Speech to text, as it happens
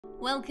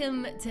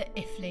Welcome to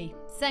Iffley,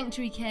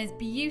 Sanctuary Care's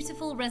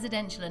beautiful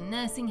residential and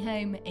nursing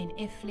home in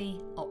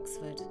Iffley,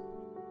 Oxford.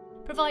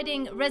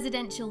 Providing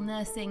residential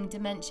nursing,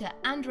 dementia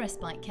and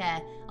respite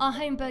care, our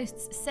home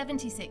boasts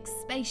 76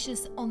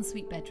 spacious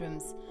ensuite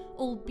bedrooms,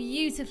 all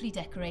beautifully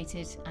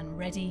decorated and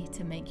ready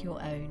to make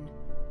your own.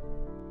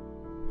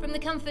 From the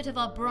comfort of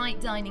our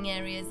bright dining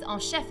areas, our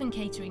chef and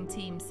catering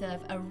team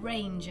serve a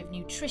range of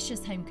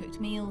nutritious home-cooked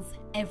meals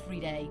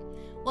every day,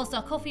 whilst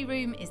our coffee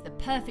room is the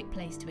perfect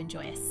place to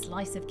enjoy a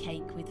slice of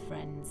cake with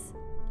friends.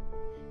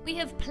 We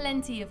have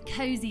plenty of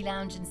cosy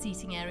lounge and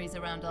seating areas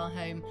around our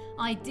home,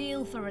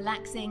 ideal for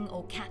relaxing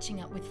or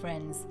catching up with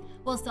friends,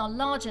 whilst our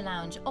larger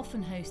lounge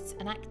often hosts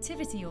an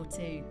activity or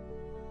two.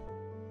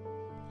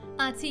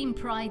 Our team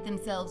pride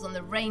themselves on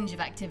the range of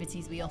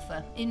activities we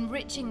offer,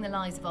 enriching the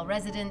lives of our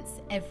residents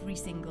every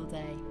single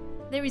day.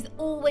 There is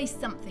always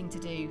something to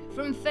do,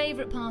 from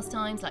favourite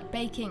pastimes like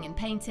baking and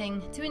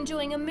painting to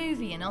enjoying a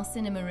movie in our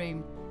cinema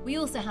room. We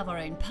also have our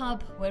own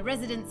pub where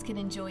residents can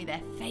enjoy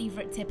their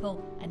favourite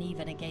tipple and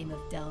even a game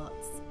of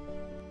darts.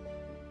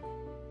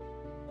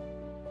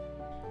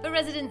 For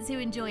residents who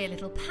enjoy a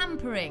little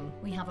pampering,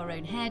 we have our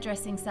own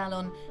hairdressing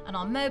salon and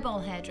our mobile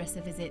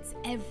hairdresser visits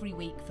every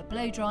week for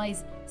blow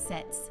dries,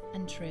 sets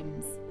and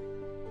trims.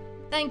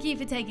 Thank you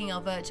for taking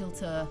our virtual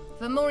tour.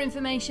 For more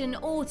information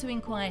or to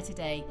inquire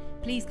today,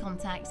 please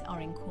contact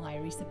our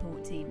Enquiry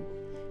Support Team.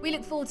 We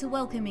look forward to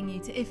welcoming you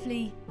to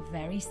Iffley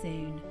very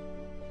soon.